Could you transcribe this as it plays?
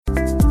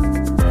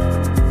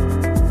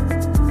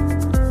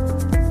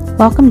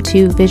Welcome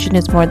to Vision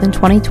is More Than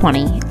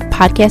 2020, a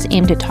podcast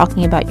aimed at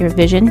talking about your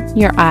vision,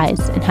 your eyes,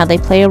 and how they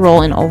play a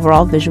role in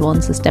overall visual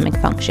and systemic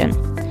function.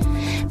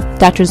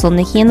 Drs.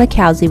 Zolnicki and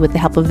Lakowski, with the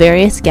help of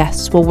various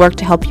guests, will work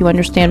to help you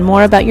understand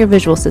more about your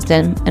visual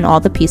system and all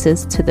the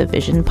pieces to the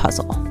vision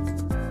puzzle.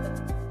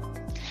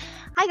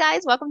 Hi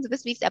guys, welcome to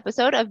this week's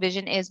episode of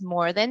Vision is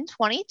More Than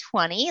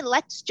 2020.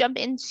 Let's jump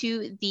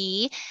into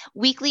the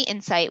weekly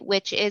insight,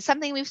 which is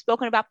something we've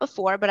spoken about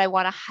before, but I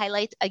want to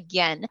highlight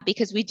again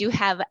because we do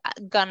have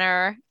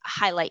Gunnar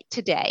highlight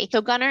today.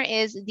 So Gunnar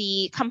is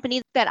the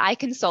company that I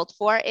consult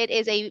for. It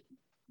is a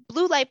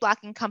blue light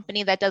blocking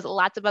company that does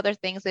lots of other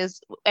things,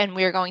 and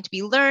we're going to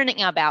be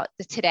learning about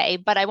today.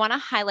 But I want to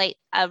highlight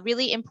a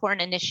really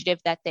important initiative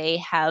that they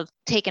have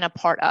taken a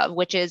part of,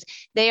 which is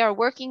they are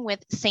working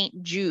with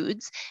St.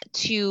 Jude's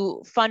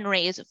to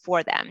fundraise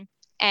for them.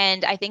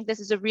 And I think this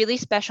is a really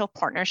special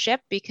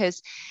partnership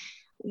because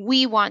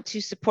we want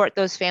to support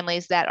those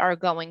families that are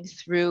going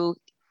through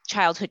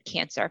childhood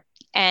cancer.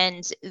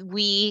 And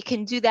we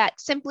can do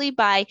that simply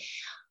by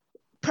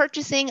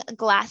purchasing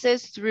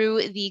glasses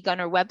through the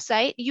Gunnar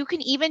website. You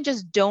can even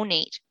just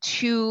donate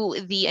to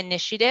the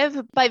initiative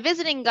by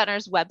visiting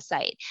Gunnar's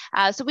website.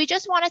 So we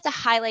just wanted to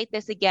highlight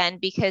this again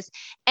because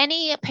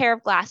any pair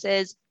of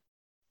glasses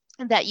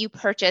that you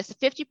purchase,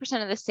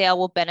 50% of the sale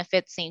will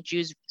benefit St.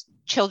 Jude's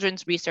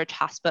Children's Research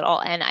Hospital.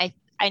 And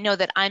I know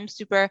that I'm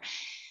super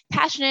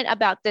passionate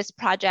about this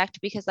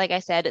project because, like I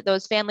said,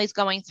 those families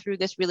going through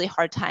this really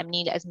hard time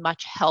need as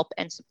much help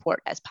and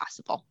support as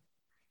possible.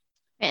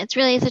 It's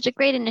really such a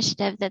great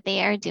initiative that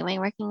they are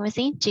doing, working with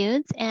St.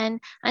 Jude's. And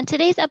on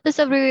today's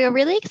episode, we are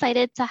really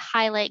excited to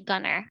highlight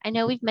Gunnar. I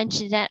know we've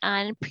mentioned it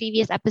on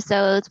previous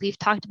episodes. We've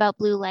talked about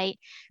blue light,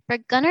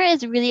 but Gunnar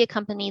is really a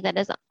company that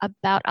is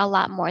about a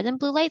lot more than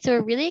blue light. So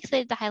we're really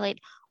excited to highlight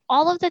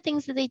all of the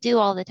things that they do,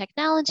 all the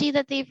technology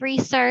that they've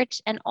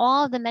researched, and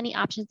all of the many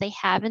options they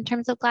have in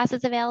terms of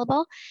glasses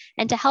available.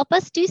 And to help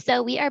us do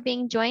so, we are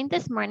being joined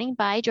this morning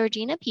by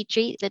Georgina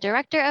Petrie, the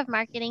Director of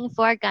Marketing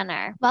for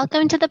Gunnar.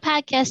 Welcome to the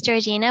podcast,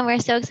 Georgina. We're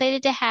so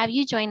excited to have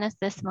you join us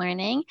this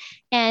morning.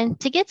 And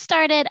to get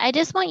started, I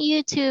just want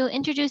you to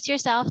introduce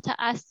yourself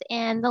to us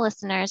and the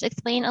listeners.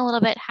 Explain a little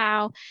bit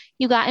how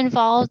you got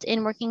involved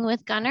in working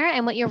with Gunnar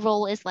and what your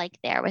role is like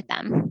there with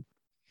them.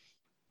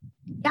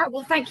 Yeah,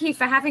 well, thank you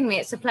for having me.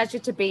 It's a pleasure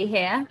to be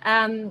here.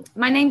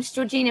 My name's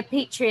Georgina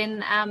Petrie,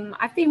 and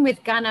I've been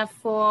with Gunnar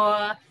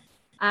for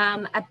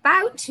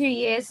about 2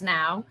 years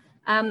now.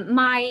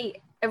 My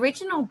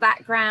original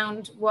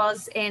background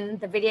was in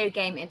the video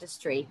game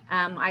industry.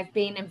 I've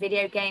been in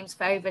video games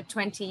for over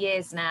 20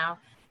 years now,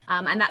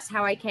 and that's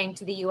how I came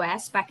to the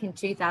US back in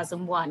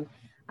 2001.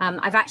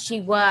 I've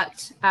actually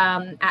worked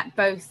at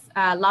both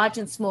large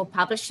and small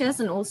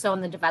publishers and also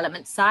on the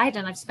development side,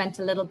 and I've spent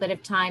a little bit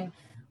of time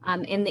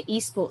in the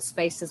esports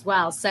space as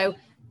well. So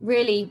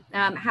really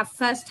have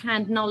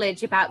firsthand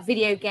knowledge about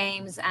video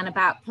games and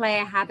about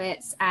player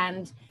habits.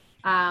 And,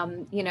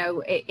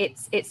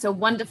 it's a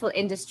wonderful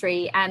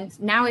industry. And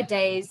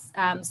nowadays,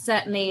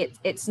 certainly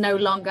it's no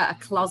longer a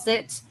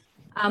closet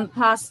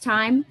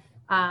pastime.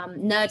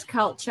 Nerd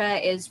culture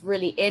is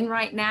really in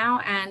right now.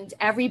 And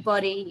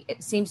everybody,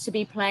 it seems to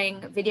be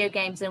playing video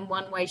games in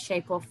one way,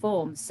 shape or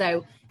form.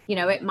 So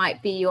it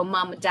might be your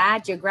mum,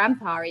 dad, your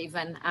grandpa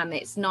even.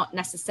 It's not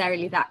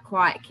necessarily that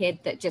quiet kid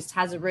that just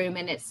has a room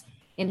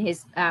in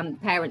his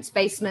parents'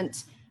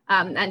 basement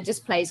and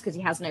just plays because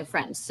he has no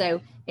friends.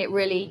 So it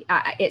really,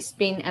 it's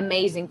been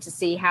amazing to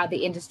see how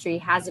the industry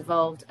has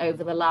evolved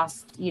over the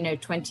last,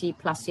 20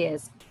 plus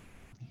years.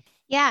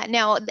 Yeah,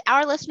 now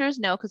our listeners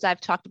know, because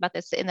I've talked about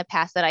this in the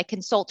past, that I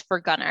consult for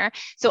Gunnar.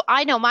 So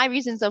I know my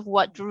reasons of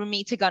what drew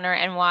me to Gunnar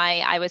and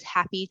why I was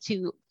happy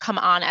to come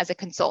on as a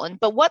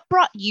consultant. But what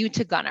brought you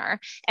to Gunnar?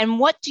 And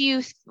what do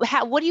you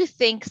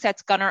think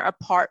sets Gunnar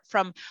apart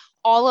from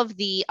all of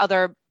the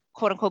other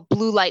quote unquote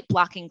blue light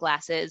blocking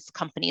glasses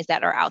companies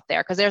that are out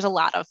there? Because there's a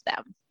lot of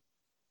them.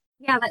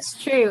 Yeah,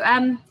 that's true.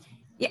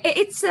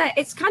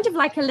 It's kind of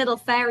like a little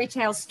fairy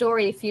tale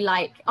story, if you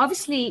like.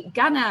 Obviously,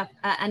 Gunnar,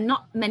 and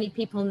not many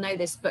people know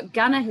this, but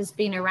Gunnar has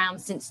been around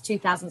since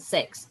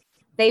 2006.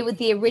 They were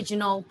the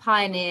original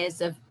pioneers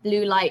of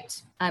blue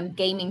light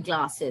gaming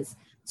glasses.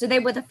 So they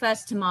were the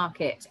first to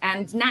market.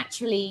 And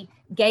naturally,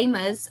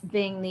 gamers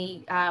being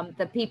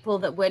the people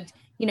that would,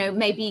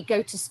 maybe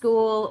go to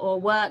school or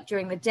work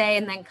during the day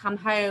and then come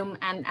home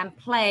and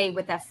play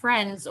with their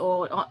friends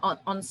or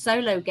on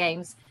solo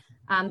games.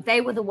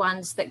 They were the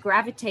ones that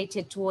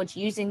gravitated towards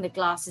using the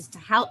glasses to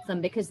help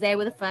them because they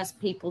were the first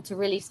people to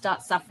really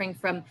start suffering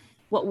from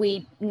what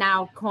we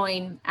now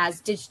coin as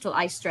digital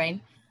eye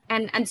strain.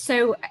 And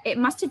so it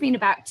must have been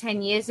about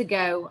 10 years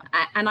ago.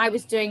 And I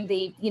was doing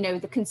the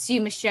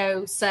consumer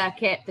show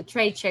circuit, the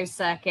trade show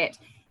circuit.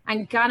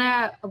 And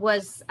Gunnar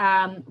was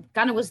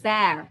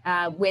there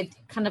with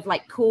kind of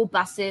like cool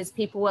buses.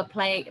 People were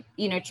playing,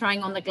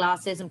 trying on the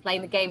glasses and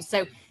playing the games.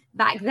 So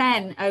back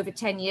then, over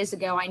 10 years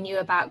ago, I knew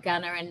about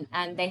Gunnar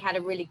and they had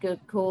a really good,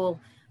 cool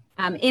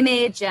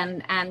image,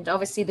 and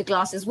obviously the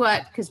glasses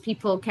worked because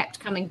people kept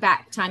coming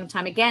back time and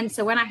time again.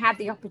 So when I had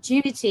the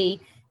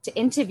opportunity to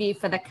interview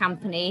for the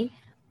company,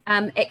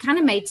 it kind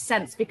of made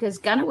sense because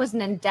Gunnar was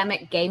an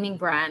endemic gaming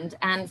brand.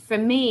 And for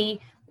me,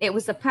 it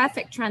was a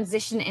perfect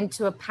transition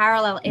into a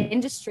parallel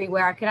industry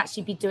where I could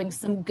actually be doing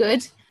some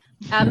good,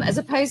 as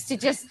opposed to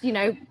just,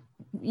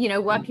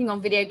 working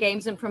on video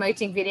games and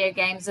promoting video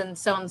games and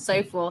so on and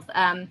so forth.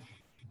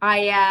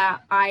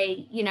 I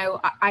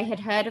had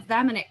heard of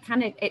them, and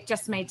it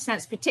just made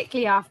sense,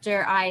 particularly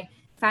after I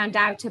found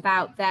out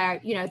about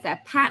their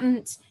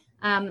patent,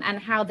 and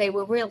how they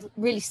were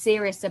really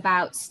serious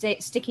about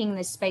sticking in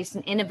this space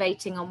and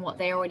innovating on what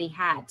they already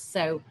had.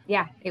 So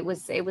yeah, it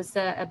was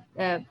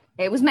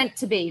meant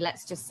to be,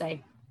 let's just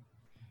say.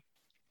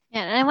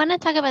 Yeah, and I want to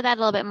talk about that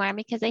a little bit more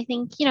because I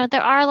think,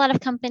 there are a lot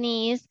of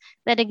companies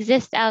that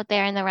exist out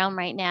there in the realm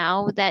right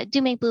now that do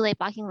make blue light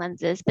blocking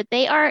lenses, but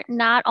they are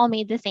not all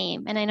made the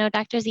same. And I know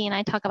Dr. Z and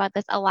I talk about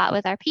this a lot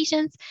with our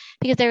patients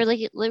because they're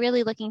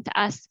really looking to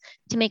us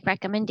to make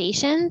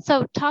recommendations.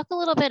 So talk a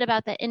little bit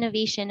about the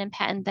innovation and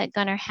patent that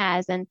Gunnar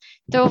has and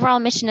the overall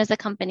mission as a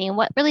company and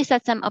what really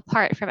sets them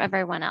apart from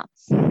everyone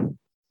else.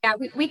 Yeah,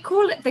 we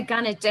call it the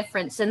Gunnar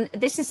difference. And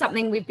this is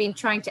something we've been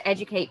trying to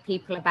educate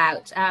people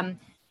about.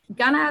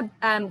 Gunnar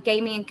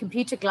gaming and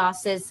computer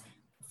glasses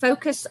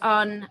focus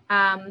on,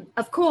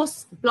 of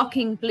course,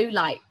 blocking blue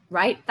light,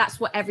 right? That's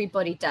what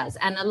everybody does.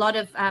 And a lot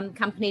of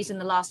companies in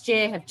the last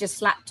year have just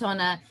slapped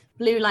on a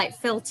blue light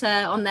filter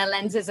on their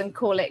lenses and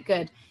call it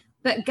good.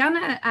 But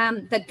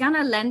the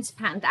Gunnar lens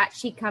patent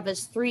actually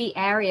covers 3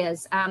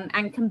 areas,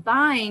 and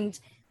combined,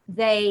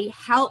 they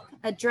help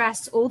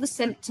address all the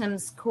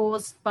symptoms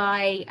caused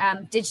by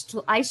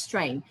digital eye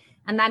strain.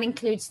 And that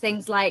includes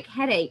things like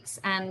headaches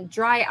and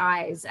dry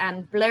eyes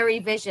and blurry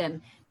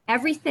vision,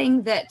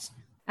 everything that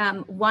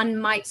one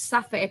might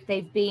suffer if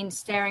they've been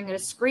staring at a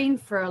screen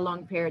for a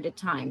long period of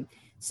time.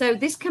 So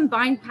this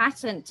combined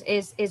patent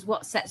is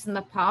what sets them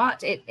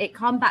apart. It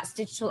combats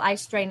digital eye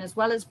strain as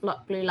well as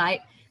block blue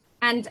light.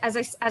 And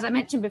as I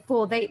mentioned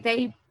before, they've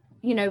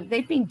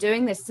been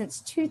doing this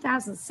since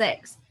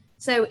 2006.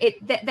 So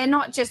they're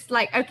not just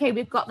like, okay,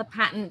 we've got the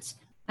patent,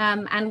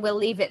 and we'll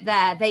leave it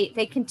there.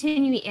 They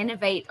continually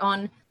innovate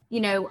on,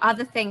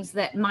 other things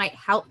that might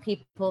help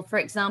people. For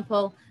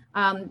example,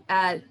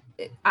 I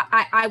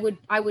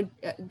would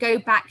go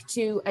back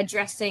to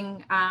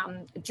addressing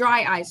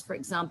dry eyes, for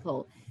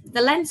example.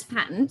 The lens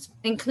patent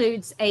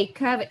includes a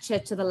curvature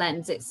to the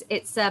lens.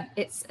 It's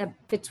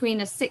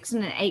between a 6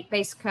 and an 8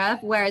 base curve,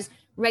 whereas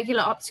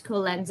regular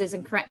optical lenses,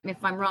 and correct me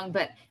if I'm wrong,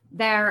 but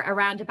they're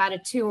around about a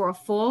 2 or a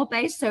 4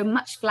 base, so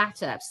much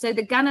flatter. So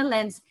the Gunnar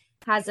lens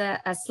has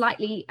a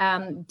slightly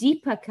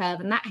deeper curve,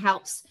 and that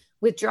helps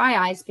with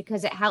dry eyes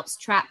because it helps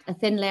trap a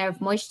thin layer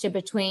of moisture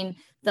between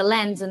the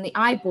lens and the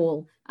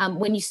eyeball.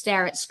 When you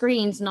stare at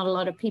screens, not a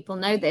lot of people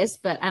know this,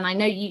 and I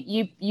know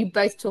you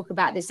both talk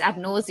about this ad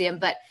nauseum,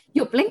 but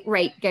your blink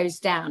rate goes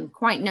down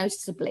quite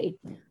noticeably.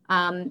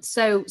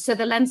 So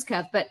the lens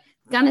curve, but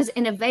Gunnar's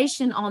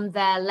innovation on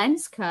their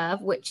lens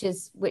curve, which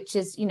is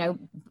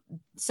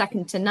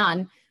second to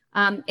none,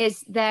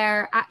 is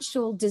their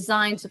actual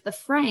designs of the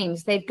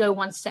frames. They go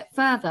one step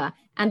further,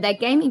 and their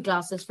gaming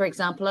glasses, for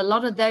example, a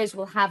lot of those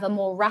will have a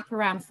more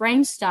wraparound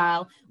frame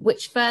style,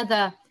 which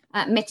further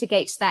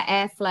mitigates that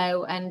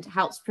airflow and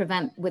helps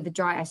prevent with the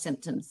dry eye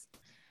symptoms.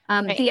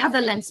 Right. The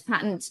other lens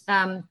patent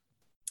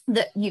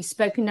that you've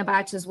spoken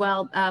about as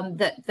well,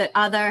 that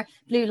other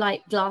blue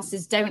light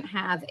glasses don't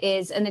have,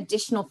 is an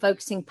additional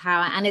focusing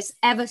power, and it's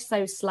ever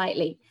so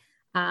slightly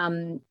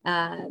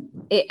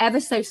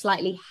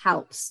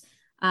helps.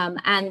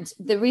 And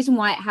the reason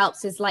why it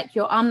helps is like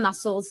your arm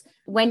muscles,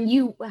 when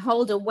you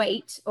hold a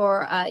weight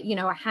or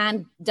a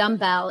hand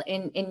dumbbell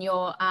in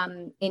your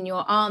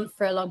arm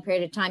for a long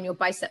period of time, your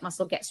bicep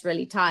muscle gets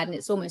really tired, and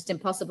it's almost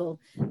impossible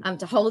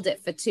to hold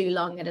it for too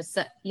long at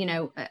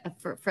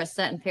for a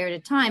certain period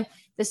of time.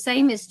 The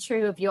same is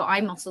true of your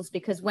eye muscles,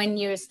 because when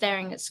you're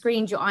staring at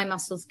screens, your eye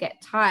muscles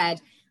get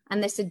tired.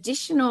 And this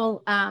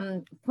additional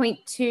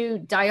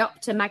 0.2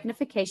 diopter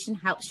magnification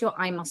helps your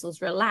eye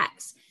muscles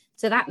relax.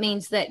 So that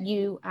means that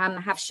you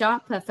have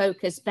sharper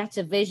focus,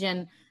 better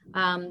vision.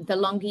 The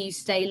longer you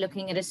stay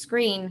looking at a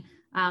screen,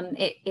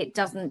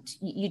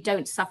 you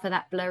don't suffer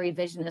that blurry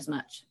vision as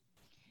much.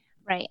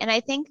 Right. And I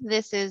think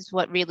this is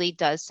what really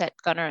does set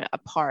Gunnar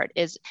apart,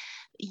 is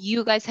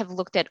you guys have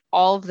looked at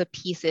all of the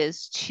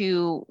pieces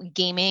to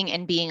gaming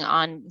and being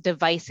on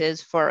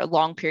devices for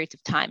long periods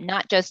of time,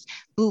 not just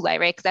blue light,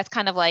 right? Because that's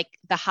kind of like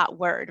the hot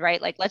word,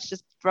 right? Like, let's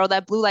just throw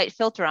that blue light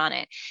filter on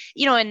it.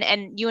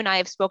 And you and I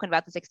have spoken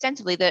about this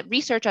extensively. The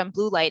research on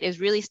blue light is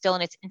really still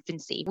in its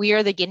infancy. We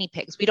are the guinea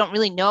pigs. We don't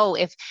really know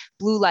if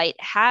blue light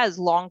has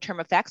long-term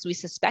effects. We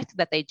suspect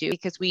that they do,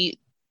 because we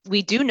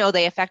do know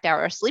they affect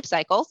our sleep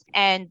cycles,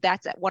 and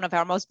that's one of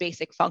our most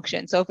basic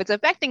functions. So if it's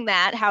affecting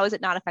that, how is it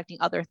not affecting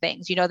other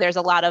things? There's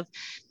a lot of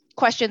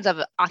questions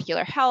of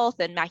ocular health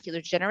and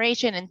macular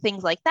degeneration and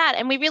things like that,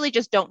 and we really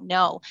just don't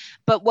know.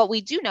 But what we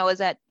do know is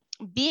that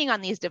being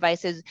on these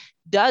devices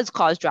does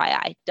cause dry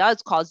eye,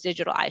 does cause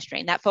digital eye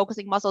strain. That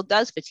focusing muscle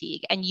does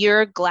fatigue, and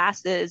your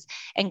glasses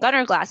and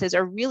Gunnar glasses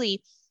are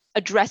really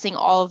addressing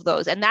all of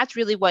those. And that's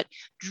really what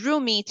drew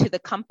me to the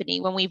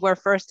company. When we were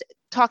first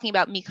talking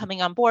about me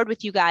coming on board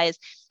with you guys,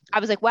 I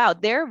was like, wow,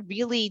 they're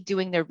really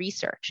doing their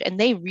research and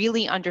they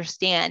really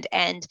understand.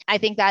 And I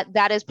think that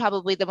that is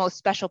probably the most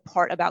special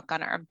part about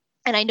Gunner.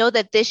 And I know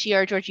that this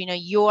year, Georgina,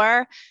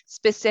 your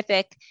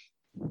specific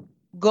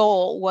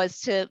goal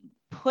was to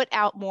put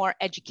out more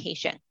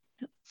education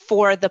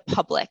for the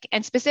public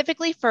and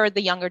specifically for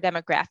the younger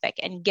demographic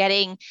and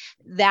getting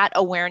that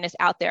awareness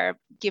out there,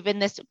 given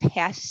this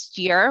past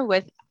year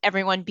with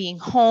everyone being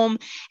home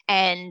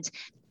and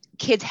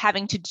kids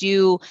having to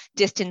do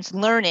distance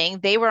learning.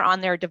 They were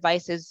on their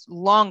devices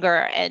longer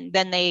and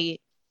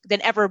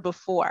than ever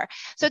before.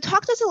 So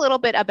talk to us a little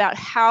bit about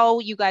how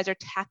you guys are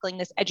tackling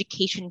this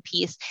education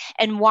piece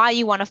and why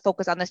you want to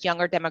focus on this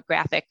younger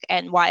demographic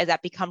and why has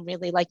that become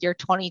really like your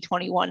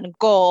 2021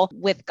 goal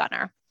with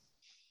Gunner?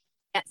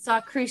 It's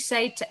our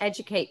crusade to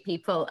educate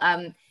people.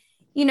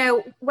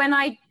 When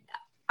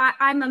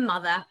I'm a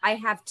mother, I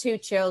have two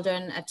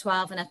children, a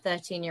 12 and a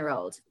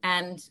 13-year-old.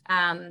 And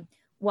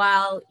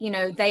while,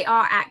 they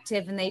are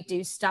active and they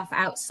do stuff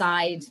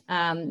outside,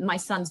 my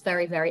son's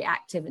very, very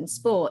active in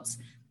sports.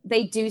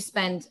 They do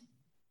spend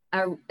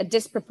a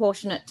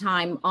disproportionate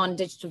time on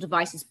digital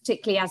devices,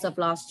 particularly as of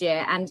last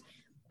year. And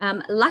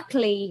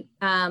luckily,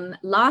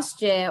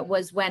 last year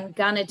was when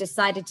Gunner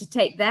decided to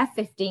take their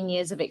 15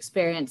 years of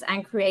experience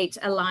and create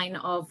a line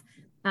of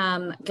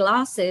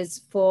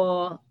glasses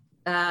for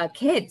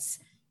kids.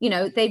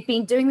 They've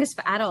been doing this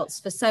for adults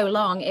for so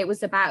long. It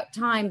was about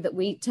time that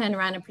we turned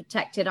around and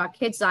protected our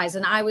kids' eyes.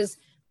 And I was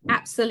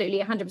absolutely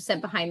 100%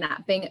 behind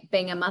that,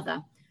 being a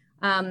mother.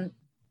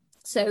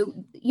 So,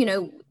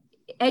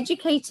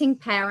 educating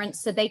parents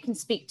so they can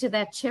speak to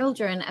their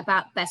children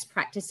about best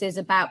practices,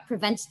 about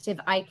preventative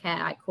eye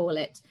care, I call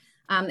it.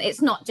 It's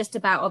not just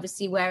about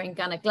obviously wearing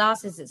Gunner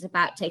glasses. It's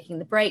about taking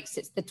the breaks.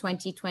 It's the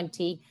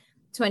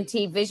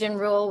 20-20-20 vision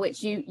rule,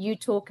 which you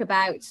talk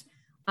about.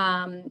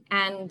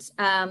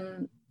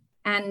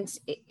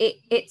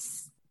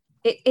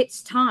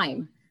 It's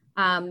time.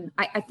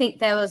 I think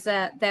there was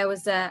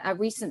a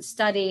recent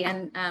study,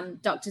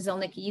 and Dr.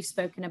 Zelnicki, you've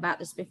spoken about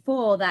this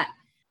before, that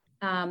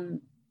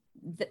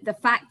the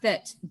fact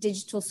that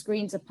digital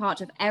screens are part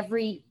of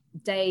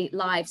everyday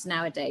lives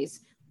nowadays,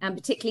 and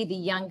particularly the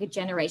younger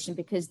generation,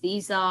 because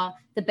these are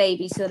the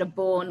babies that are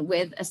born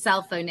with a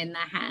cell phone in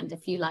their hand,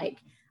 if you like.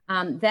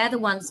 They're the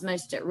ones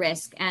most at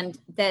risk. And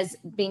there's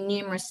been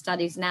numerous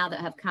studies now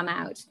that have come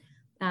out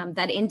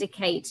that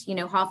indicate,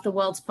 half the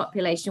world's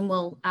population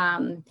will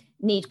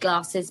need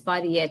glasses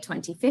by the year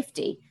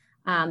 2050.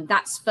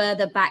 That's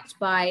further backed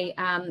by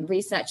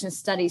research and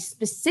studies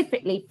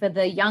specifically for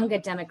the younger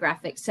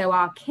demographic. So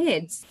our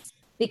kids,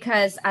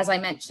 because as I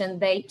mentioned,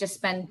 they just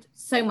spend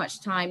so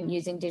much time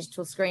using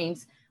digital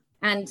screens.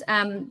 And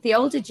the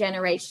older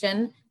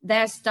generation,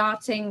 they're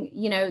starting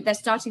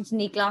to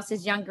need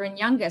glasses younger and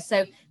younger.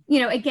 So,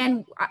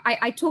 again,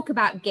 I talk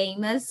about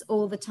gamers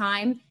all the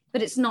time,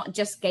 but it's not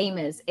just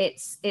gamers.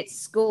 It's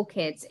school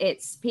kids.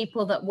 It's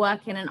people that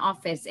work in an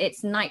office.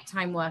 It's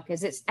nighttime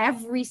workers. It's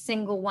every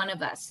single one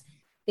of us,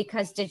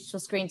 because digital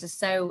screens are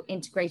so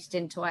integrated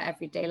into our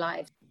everyday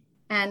lives.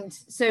 And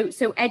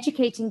so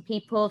educating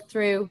people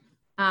through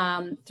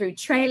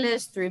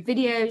trailers, through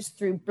videos,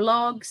 through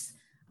blogs,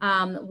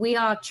 we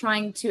are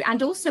trying to,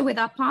 and also with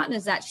our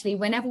partners, actually,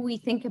 whenever we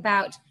think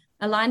about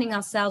aligning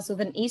ourselves with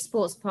an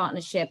esports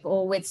partnership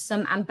or with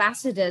some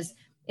ambassadors,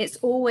 it's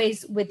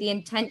always with the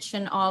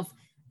intention of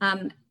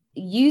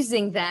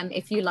using them,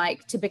 if you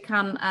like, to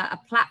become a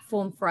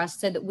platform for us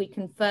so that we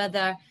can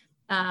further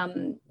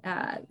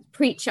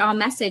preach our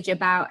message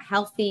about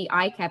healthy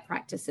eye care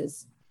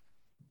practices.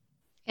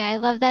 Yeah, I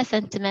love that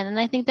sentiment. And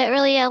I think that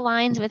really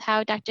aligns with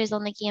how Dr.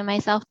 Zelnicki and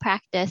myself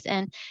practice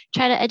and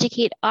try to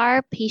educate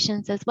our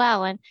patients as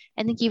well. And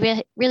I think you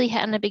really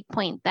hit on a big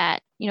point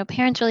that,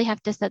 parents really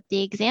have to set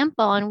the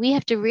example, and we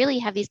have to really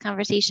have these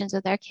conversations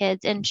with our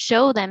kids and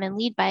show them and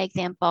lead by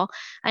example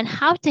on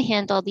how to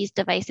handle these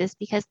devices,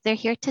 because they're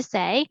here to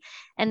stay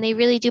and they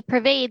really do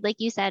pervade, like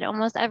you said,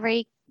 almost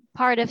every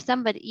part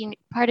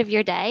of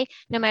your day.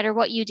 No matter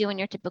what you do in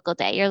your typical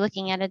day, you're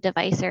looking at a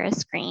device or a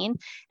screen,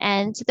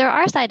 and there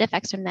are side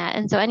effects from that.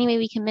 And so any way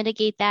we can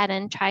mitigate that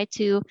and try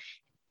to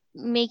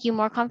make you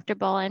more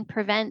comfortable and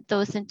prevent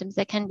those symptoms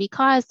that can be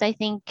caused, I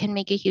think can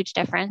make a huge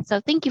difference.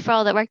 So thank you for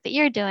all the work that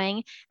you're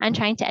doing on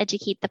trying to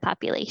educate the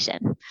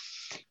population.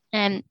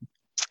 And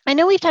I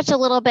know we've touched a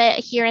little bit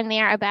here and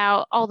there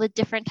about all the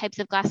different types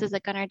of glasses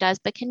that Gunner does,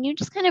 but can you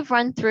just kind of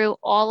run through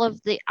all of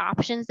the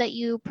options that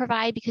you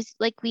provide? Because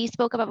like we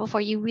spoke about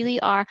before, you really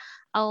are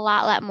a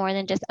lot more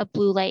than just a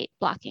blue light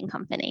blocking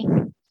company.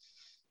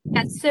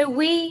 Yeah, so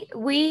we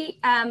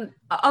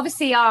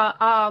obviously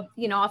our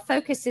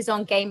focus is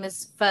on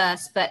gamers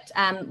first, but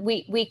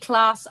we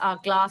class our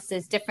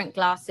glasses, different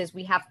glasses.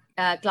 We have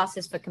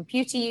glasses for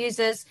computer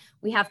users.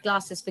 We have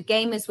glasses for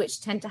gamers,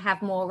 which tend to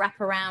have more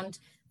wraparound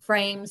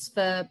frames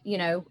for,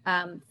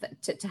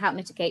 to help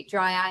mitigate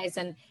dry eyes,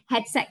 and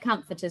headset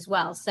comfort as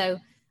well. So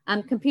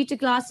computer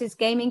glasses,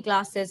 gaming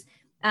glasses.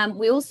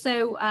 We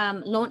also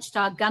launched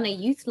our Gunnar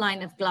Youth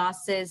line of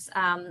glasses,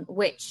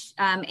 which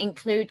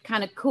include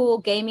kind of cool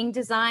gaming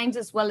designs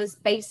as well as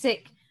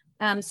basic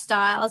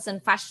styles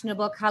and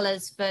fashionable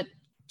colors for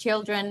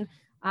children,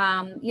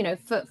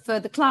 for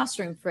the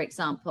classroom, for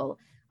example.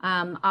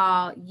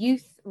 Our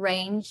youth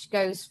range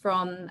goes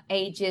from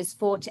ages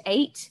 4 to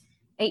 8,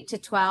 8 to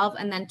 12,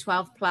 and then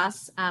 12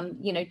 plus,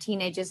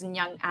 teenagers and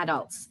young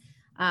adults.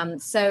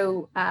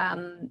 So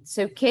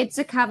kids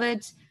are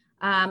covered.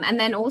 And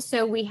then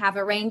also we have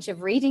a range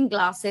of reading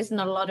glasses.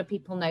 Not a lot of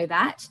people know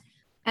that.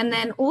 And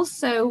then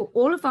also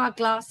all of our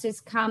glasses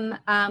come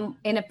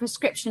in a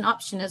prescription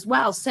option as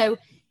well. So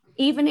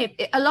even if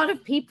a lot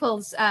of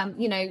people's,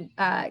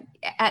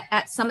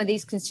 at some of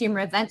these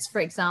consumer events,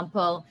 for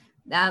example,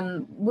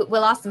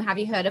 we'll ask them, have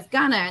you heard of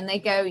Gunnar? And they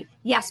go,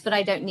 yes, but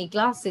I don't need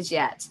glasses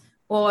yet.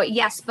 Or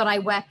yes, but I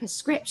wear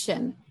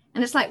prescription.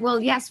 And it's like, well,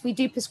 yes, we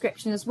do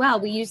prescription as well.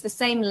 We use the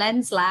same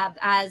lens lab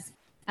as,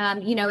 a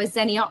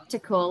Zenni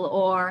Optical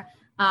or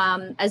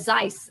a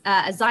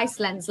Zeiss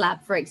lens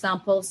lab, for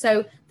example.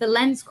 So the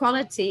lens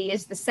quality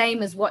is the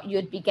same as what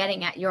you'd be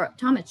getting at your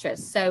optometrist.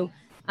 So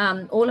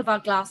all of our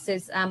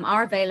glasses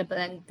are available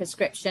in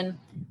prescription.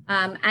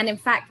 And in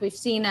fact, we've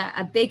seen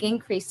a big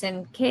increase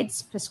in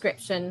kids'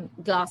 prescription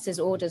glasses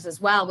orders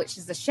as well, which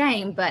is a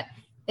shame, but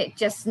it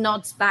just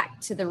nods back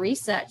to the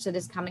research that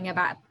is coming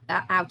out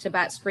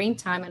about screen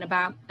time and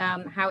about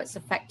how it's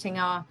affecting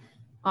our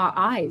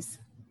eyes.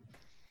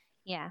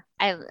 Yeah,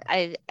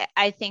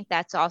 I think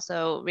that's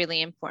also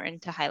really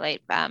important to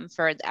highlight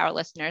for our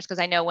listeners, because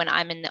I know when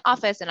I'm in the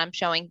office and I'm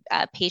showing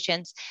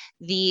patients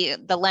the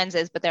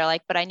lenses, but they're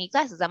like, but I need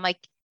glasses. I'm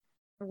like,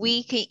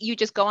 you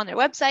just go on their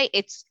website.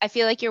 I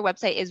feel like your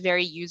website is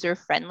very user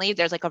friendly.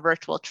 There's like a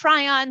virtual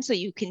try on, so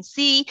you can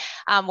see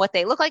what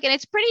they look like. And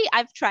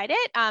I've tried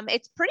it.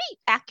 It's pretty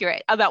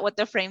accurate about what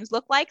the frames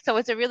look like. So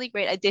it's a really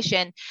great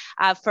addition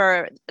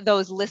for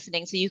those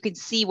listening, so you can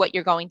see what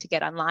you're going to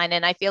get online.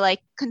 And I feel like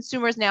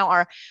consumers now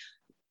are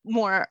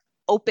more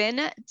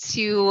open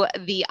to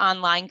the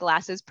online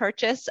glasses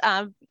purchase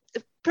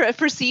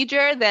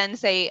procedure than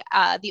say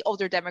the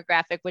older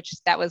demographic, which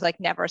that was like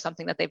never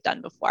something that they've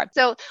done before.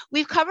 So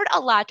we've covered a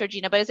lot,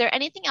 Georgina, but is there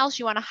anything else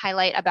you want to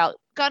highlight about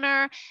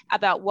Gunnar,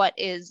 about what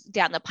is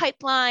down the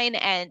pipeline,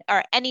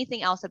 or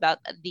anything else about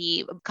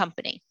the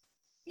company?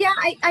 Yeah,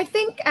 I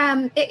think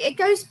it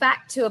goes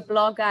back to a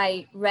blog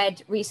I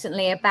read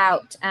recently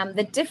about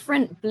the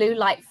different blue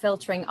light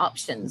filtering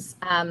options.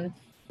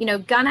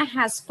 Gunnar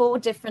has 4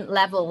 different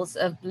levels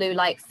of blue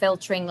light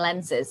filtering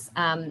lenses.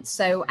 And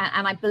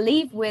I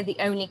believe we're the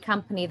only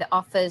company that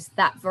offers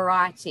that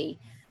variety.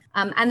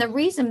 And the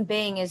reason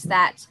being is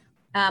that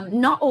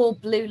not all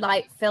blue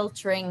light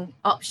filtering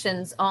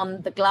options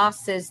on the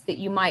glasses that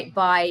you might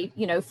buy,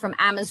 from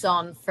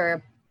Amazon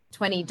for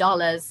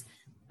 $20,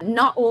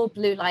 not all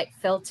blue light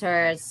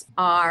filters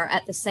are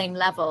at the same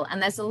level.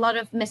 And there's a lot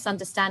of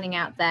misunderstanding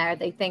out there.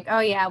 They think,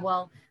 oh yeah,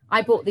 well,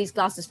 I bought these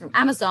glasses from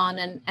Amazon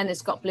and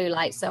it's got blue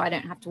light, so I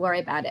don't have to worry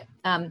about it.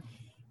 And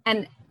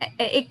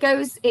it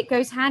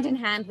goes hand in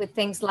hand with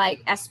things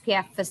like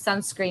SPF for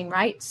sunscreen,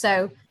 right?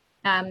 So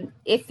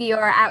if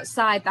you're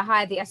outside, the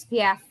higher the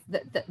SPF,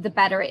 the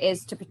better it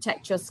is to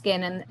protect your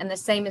skin. And the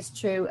same is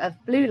true of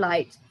blue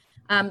light.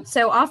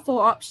 So our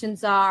 4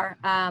 options are,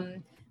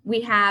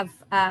 we have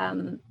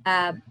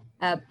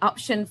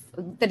option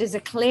that is a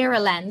clearer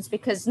lens,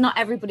 because not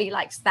everybody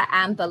likes that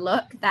amber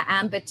look, that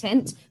amber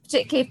tint,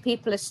 particularly if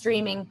people are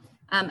streaming.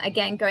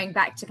 Again, going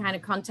back to kind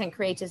of content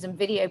creators and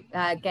video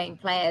game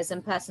players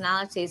and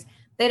personalities,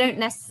 they don't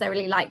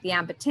necessarily like the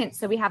amber tint.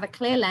 So we have a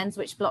clear lens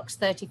which blocks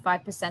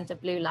 35%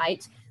 of blue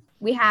light.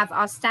 We have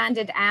our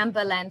standard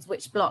amber lens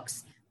which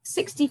blocks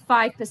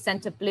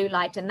 65% of blue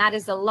light, and that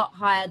is a lot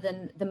higher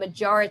than the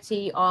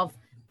majority of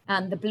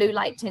the blue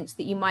light tints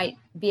that you might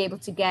be able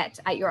to get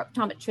at your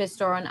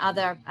optometrist or on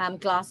other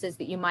glasses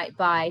that you might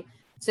buy.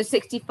 So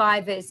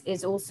 65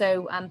 is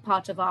also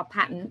part of our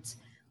patent.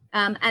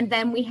 And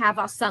then we have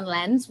our sun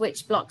lens,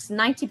 which blocks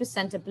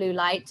 90% of blue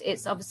light.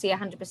 It's obviously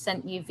 100%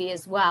 UV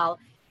as well,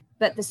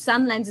 but the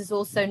sun lens is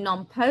also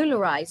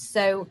non-polarized.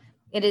 So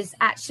it is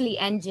actually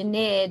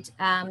engineered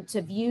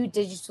to view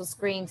digital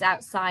screens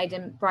outside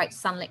in bright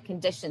sunlit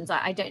conditions.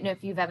 I don't know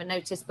if you've ever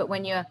noticed, but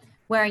when you're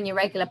wearing your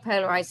regular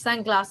polarized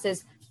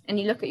sunglasses and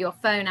you look at your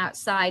phone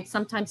outside,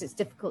 sometimes it's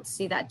difficult to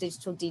see that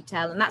digital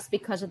detail. And that's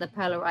because of the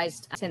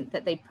polarized tint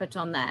that they put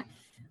on there.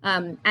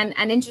 And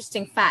an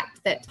interesting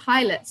fact that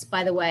pilots,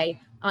 by the way,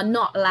 are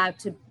not allowed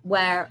to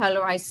wear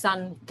polarized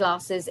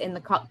sunglasses in the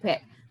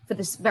cockpit for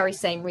this very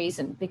same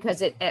reason,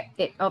 because it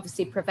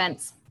obviously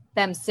prevents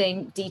them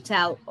seeing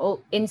detail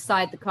all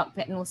inside the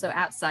cockpit and also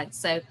outside.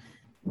 So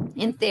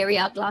in theory,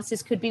 our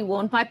glasses could be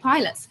worn by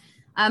pilots.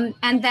 And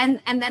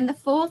then the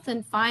fourth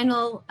and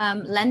final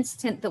lens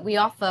tint that we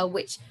offer,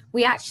 which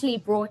we actually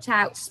brought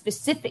out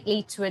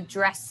specifically to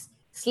address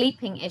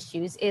sleeping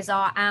issues, is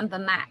our Amber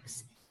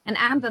Max. And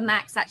Amber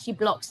Max actually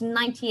blocks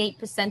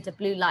 98% of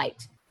blue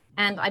light.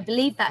 And I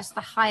believe that's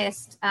the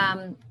highest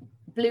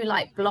blue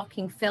light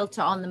blocking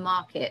filter on the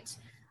market.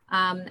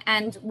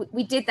 And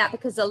we did that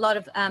because a lot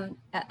of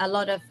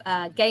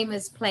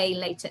gamers play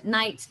late at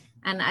night,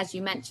 and as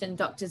you mentioned,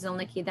 Dr.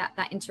 Zilnicki,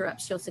 that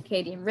interrupts your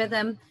circadian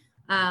rhythm,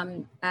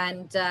 and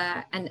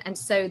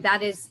so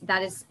that is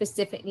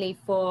specifically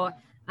for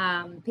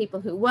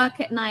people who work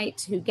at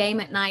night, who game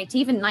at night,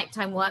 even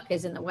nighttime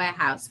workers in the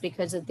warehouse,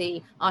 because of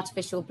the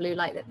artificial blue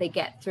light that they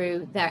get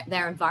through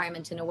their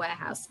environment in a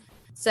warehouse.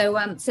 So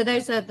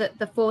those are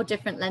the 4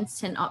 different lens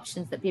tint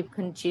options that people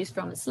can choose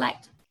from and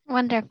select.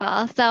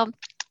 Wonderful. So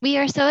we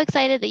are so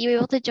excited that you were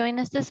able to join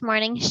us this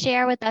morning,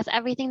 share with us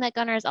everything that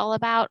Gunnar is all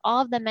about,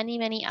 all of the many,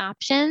 many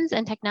options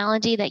and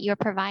technology that you're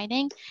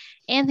providing.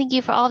 And thank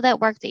you for all of that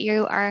work that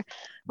you are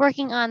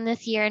working on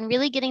this year and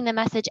really getting the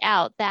message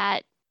out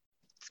that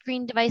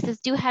screen devices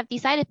do have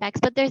these side effects,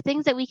 but there's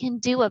things that we can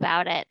do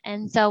about it.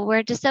 And so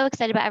we're just so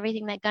excited about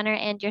everything that Gunnar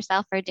and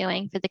yourself are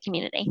doing for the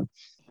community.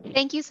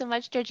 Thank you so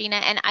much, Georgina.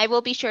 And I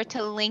will be sure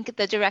to link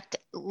the direct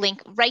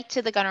link right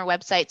to the Gunnar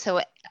website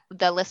so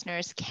the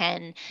listeners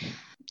can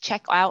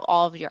check out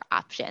all of your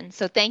options.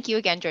 So thank you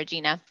again,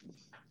 Georgina.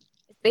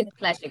 It's been a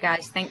pleasure,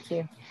 guys. Thank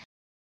you.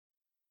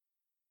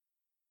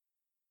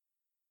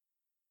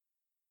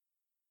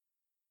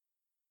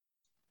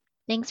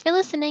 Thanks for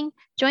listening.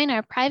 Join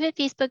our private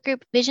Facebook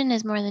group, Vision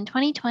is More Than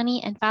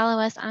 2020, and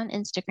follow us on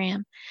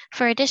Instagram.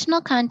 For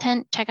additional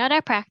content, check out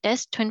our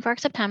practice, Twin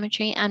Forks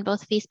Optometry, on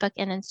both Facebook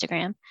and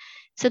Instagram.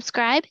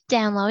 Subscribe,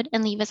 download,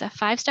 and leave us a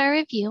 5-star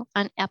review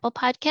on Apple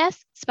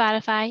Podcasts,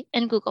 Spotify,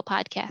 and Google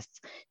Podcasts.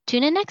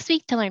 Tune in next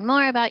week to learn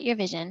more about your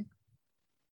vision.